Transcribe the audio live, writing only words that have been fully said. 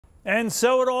And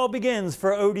so it all begins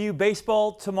for ODU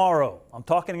baseball tomorrow. I'm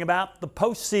talking about the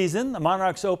postseason. The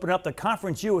Monarchs open up the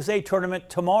Conference USA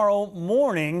tournament tomorrow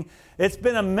morning. It's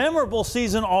been a memorable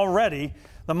season already.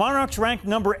 The Monarchs ranked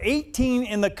number 18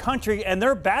 in the country, and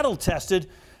they're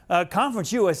battle-tested.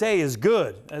 Conference USA is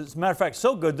good. As a matter of fact,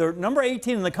 so good. They're number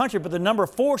 18 in the country, but the number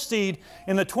 4 seed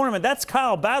in the tournament. That's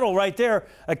Kyle Battle right there,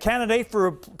 a candidate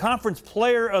for Conference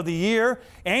Player of the Year.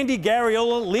 Andy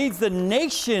Garriola leads the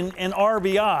nation in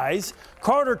RBIs.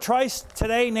 Carter Trice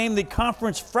today named the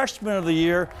Conference Freshman of the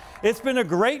Year. It's been a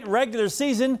great regular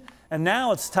season, and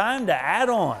now it's time to add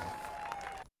on.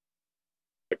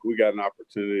 We got an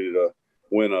opportunity to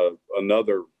win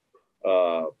another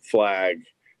flag,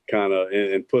 kind of,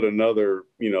 and put another,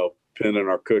 pin in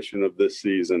our cushion of this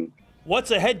season. What's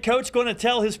a head coach going to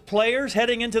tell his players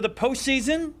heading into the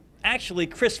postseason? Actually,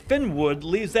 Chris Finwood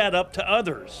leaves that up to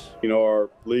others. Our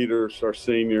leaders, our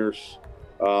seniors,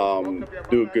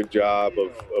 do a good job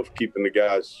of keeping the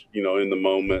guys, in the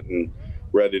moment and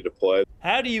ready to play.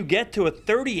 How do you get to a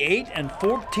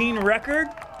 38-14 record?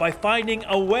 By finding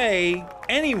a way,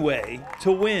 any way,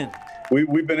 to win.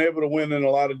 We've been able to win in a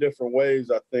lot of different ways,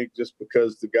 I think, just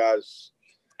because the guys,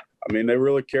 they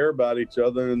really care about each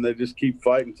other and they just keep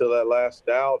fighting till that last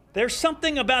out. There's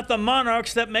something about the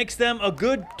Monarchs that makes them a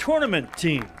good tournament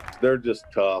team. They're just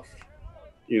tough.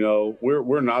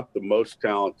 We're not the most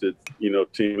talented,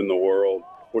 team in the world.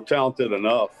 We're talented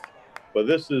enough, but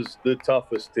this is the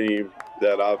toughest team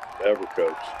that I've ever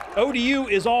coached. ODU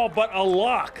is all but a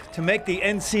lock to make the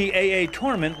NCAA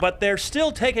tournament, but they're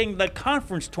still taking the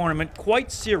conference tournament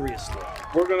quite seriously.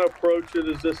 We're going to approach it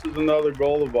as this is another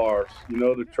goal of ours,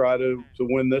 to try to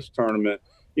win this tournament.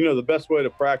 The best way to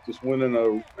practice winning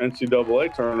an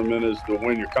NCAA tournament is to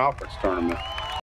win your conference tournament.